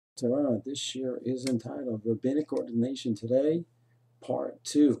Torah this year is entitled Rabbinic Ordination Today, Part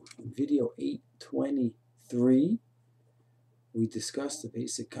 2. In video 823, we discussed the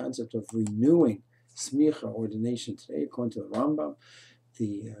basic concept of renewing Smicha ordination today. According to the Rambam,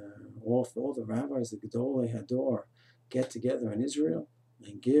 all the rabbis, the Gedolei Hador, get together in Israel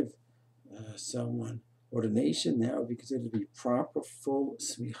and give someone ordination. That would be considered to be proper, full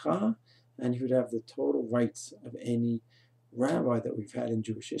Smicha, and he would have the total rights of any rabbi that we've had in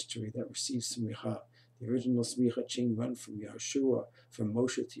Jewish history that received Smicha. The original Smicha chain went from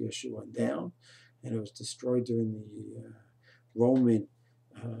Moshe to Yeshua and down, and it was destroyed during the Roman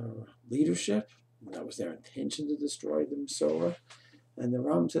leadership. That was their intention, to destroy the Masorah. And the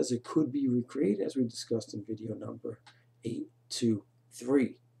Ram says it could be recreated, as we discussed in video number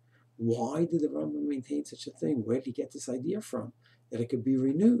 823. Why did the Rambam maintain such a thing? Where did he get this idea from, that it could be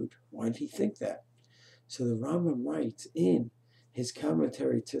renewed? Why did he think that? So the Rambam writes in his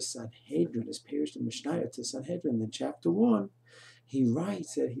commentary to Sanhedrin, his Parish of Mishnah to Sanhedrin, in chapter 1, he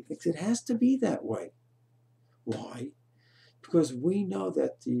writes that he thinks it has to be that way. Why? Because we know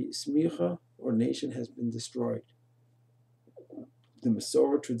that the Smicha ordination has been destroyed. The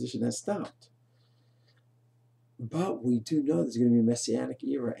Masorah tradition has stopped. But we do know there's going to be a Messianic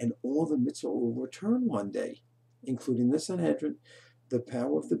era, and all the mitzvah will return one day, including the Sanhedrin, the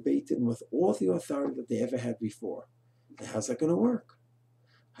power of the Beit Din, with all the authority that they ever had before. Now, how's that going to work?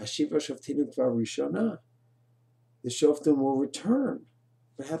 Hashiva Shoftinu Kvar Rishona. The Shoftim will return.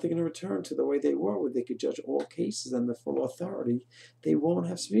 But how are they going to return to the way they were, where they could judge all cases and the full authority? They won't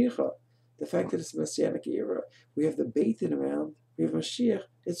have Smicha. The fact that it's a Messianic era, we have the Beit Din around, we have Mashiach,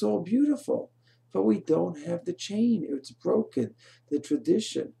 it's all beautiful. But we don't have the chain. It's broken. The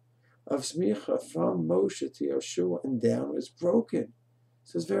tradition of Smicha from Moshe to Yeshua and down is broken.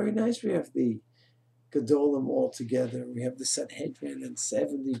 So it's very nice. We have the Gedolim all together. We have the Sanhedrin and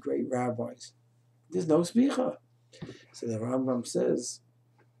 70 great rabbis. There's no Smicha. So the Rambam says,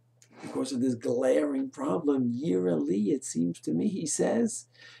 because of this glaring problem, yearly, it seems to me, he says,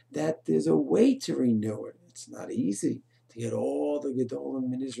 that there's a way to renew it. It's not easy to get all the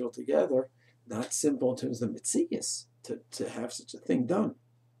Gedolim in Israel together. Not simple in terms of mitzias to have such a thing done.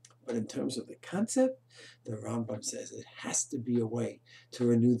 But in terms of the concept, the Rambam says it has to be a way to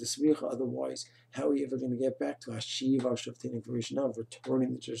renew the Smicha. Otherwise, how are we ever going to get back to Hashiv, Shoftim V'Rishona,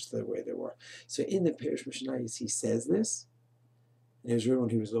 returning the church to the way they were? So in the Parish Mishnah, he says this. In Israel, when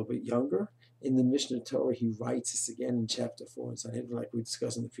he was a little bit younger. In the Mishnah Torah, he writes this again in chapter 4 in Sanhedrin, like we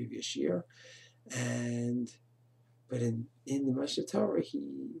discussed in the previous year. But in the Mishnah Torah,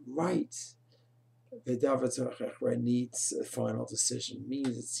 he writes, V'davar needs a final decision. Means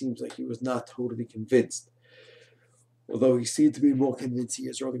it seems like he was not totally convinced. Although he seemed to be more convinced he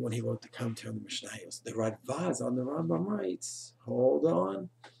is early when he wrote the commentary on the Mishnayos. The Radvaz on the Rambam writes, hold on.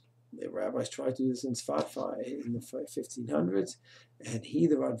 The rabbis tried to do this in Sfat in the 1500s, and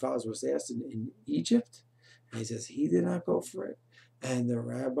the Radvaz, was asked in Egypt, and he says he did not go for it. And the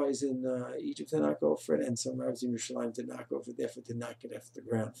rabbis in Egypt did not go for it, and some rabbis in Yerushalayim did not go for it, therefore did not get off the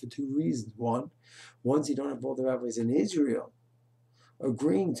ground for two reasons. One, once you don't have all the rabbis in Israel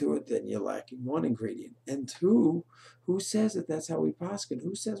agreeing to it, then you're lacking one ingredient. And two, who says that that's how we paskin?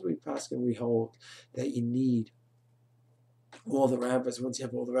 Who says we paskin? We hold that you need all the rabbis. Once you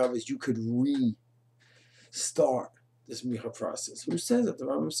have all the rabbis, you could restart this Smicha process. Who says it? The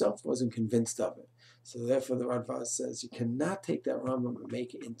Rambam himself wasn't convinced of it. So therefore the Radvaz says you cannot take that Rambam and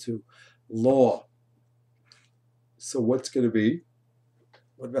make it into law. So what's going to be?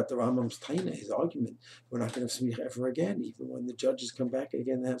 What about the Rambam's Taina, his argument? We're not going to have Smicha ever again. Even when the judges come back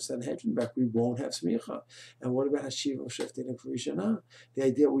again and have Sanhedrin back, we won't have Smicha. And what about Hashiv, Shoftim, and Rishona? The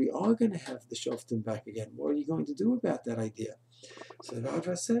idea we are going to have the Shoftim back again. What are you going to do about that idea? So the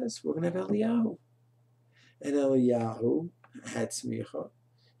Radvaz says we're going to have Eliyahu. And Eliyahu had Smicha.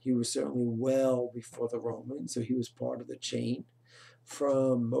 He was certainly well before the Romans, so he was part of the chain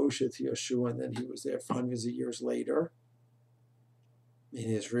from Moshe to Yeshua, and then he was there for hundreds of years later in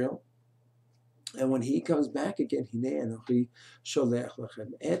Israel. And when he comes back again, Hinei Sholech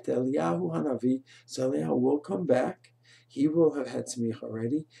Lechem Et Eliyahu Hanavi, so Eliyahu will come back. He will have had Smicha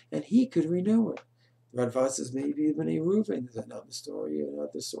already, and he could renew it. Radvaz says maybe Bnei Ruvain. There's another story,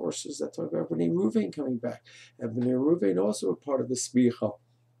 other sources that talk about Bnei Ruvain coming back. And Bnei Ruvain also a part of the Smicha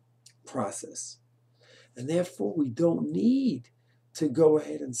process. And therefore, we don't need to go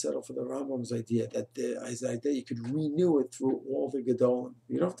ahead and settle for the Rambam's idea that you could renew it through all the Gedolim.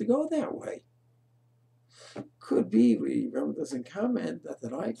 You don't have to go that way. Could be, Rambam doesn't comment, not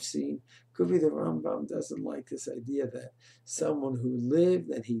that I've seen, could be the Rambam doesn't like this idea that someone who lived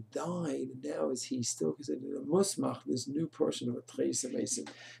and he died, and now is he still considered a musmach, this new portion of a Tcheisa Mason.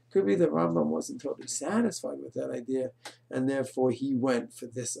 Could be the Rambam wasn't totally satisfied with that idea, and therefore he went for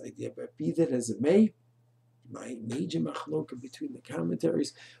this idea. But be that as it may, my major machloka between the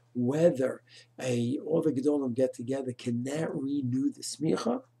commentaries, whether all the Gedolim get together, can that renew the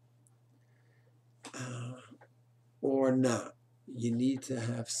smicha? Or not. You need to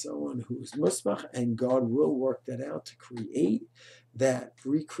have someone who is musbach, and God will work that out to create that,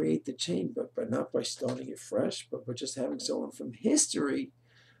 recreate the chain, but not by starting it fresh, but by just having someone from history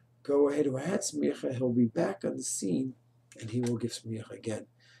go ahead who had smicha. He'll be back on the scene, and he will give smicha again.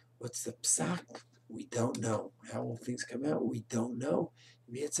 What's the psak? We don't know. How will things come out? We don't know.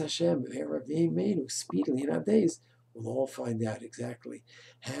 Mietz Hashem, speedily in our days, we'll all find out exactly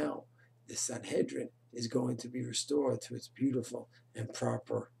how the Sanhedrin is going to be restored to its beautiful and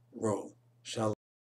proper role. Shalom.